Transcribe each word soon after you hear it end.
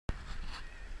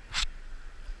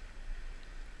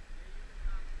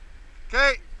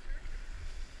Okay.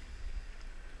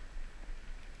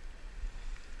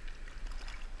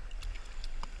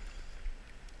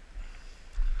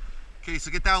 Okay,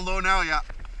 so get down low now, yeah.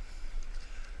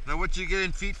 Now I want you to get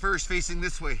in feet first, facing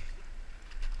this way.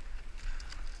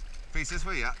 Face this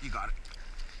way, yeah, you got it.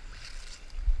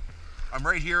 I'm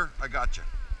right here, I got you.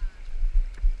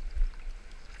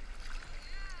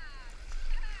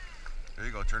 There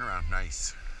you go, turn around,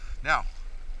 nice. Now,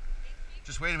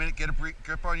 just wait a minute, get a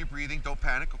grip on your breathing, don't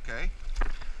panic, okay?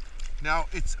 Now,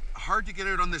 it's hard to get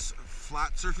out on this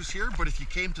flat surface here, but if you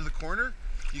came to the corner,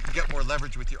 you can get more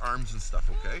leverage with your arms and stuff,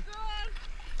 okay?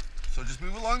 So just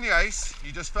move along the ice.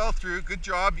 You just fell through, good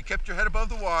job. You kept your head above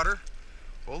the water.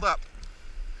 Hold up.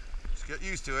 Just get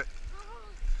used to it.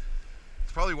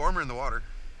 It's probably warmer in the water.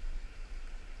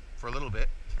 For a little bit.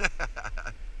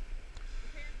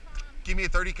 Give me a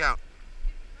 30 count.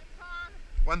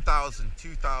 1,000,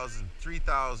 2,000,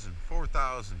 3,000,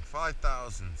 4,000,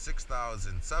 5,000,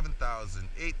 6,000, 7,000,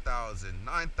 8,000,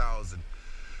 9,000,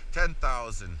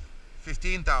 10,000,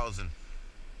 15,000,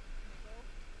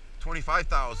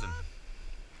 25,000,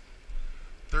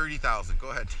 30,000.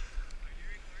 Go ahead.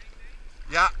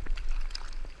 Yeah.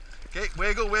 Okay,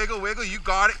 wiggle, wiggle, wiggle. You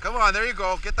got it. Come on, there you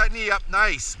go. Get that knee up.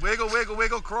 Nice. Wiggle, wiggle,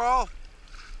 wiggle, crawl.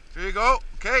 There you go.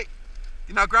 Okay.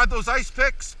 Now grab those ice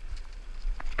picks.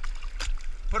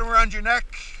 Put them around your neck.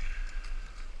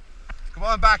 Come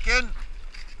on, back in.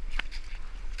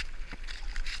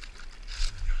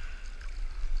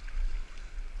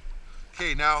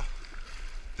 Okay, now,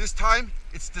 this time,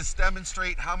 it's to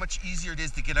demonstrate how much easier it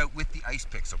is to get out with the ice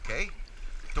picks, okay?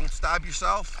 Don't stab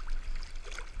yourself.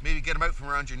 Maybe get them out from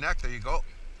around your neck. There you go.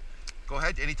 Go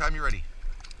ahead, anytime you're ready.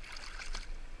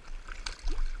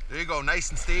 There you go,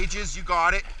 nice in stages. You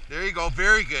got it. There you go,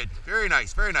 very good. Very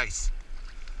nice, very nice.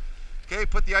 Okay,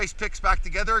 put the ice picks back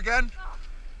together again.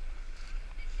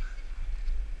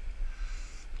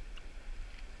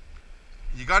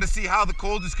 You got to see how the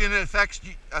cold is going to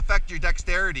affect your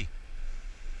dexterity.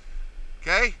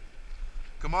 Okay,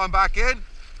 come on back in.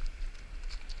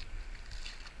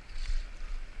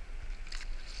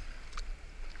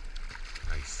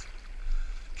 Nice.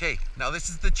 Okay, now this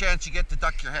is the chance you get to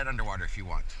duck your head underwater if you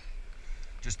want.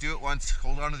 Just do it once,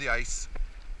 hold on to the ice.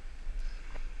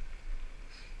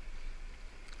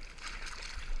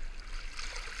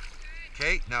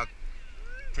 Okay, now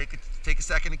take a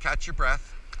second and catch your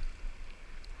breath.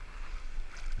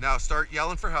 Now start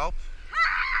yelling for help.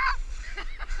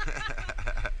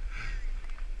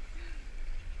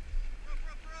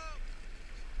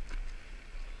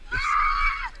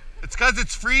 It's because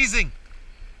it's freezing.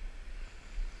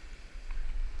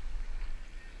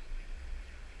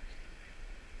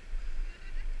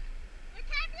 I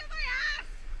can't feel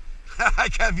my ass. I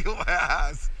can't feel my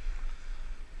ass.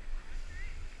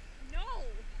 No.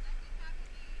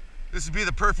 This would be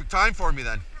the perfect time for me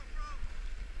then.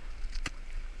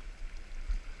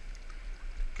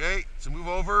 Okay, so move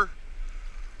over,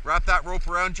 wrap that rope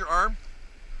around your arm.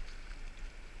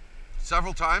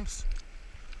 Several times,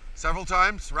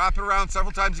 wrap it around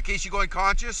several times in case you go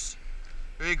unconscious.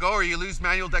 There you go, or you lose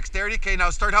manual dexterity. Okay,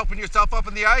 now start helping yourself up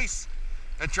on the ice,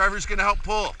 and Trevor's gonna help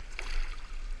pull.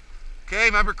 Okay,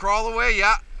 remember, crawl away,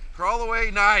 yeah, crawl away,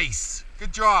 nice.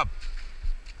 Good job,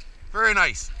 very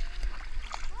nice.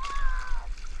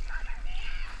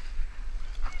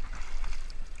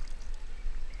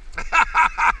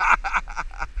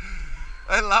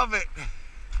 I love it.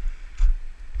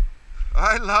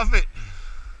 I love it.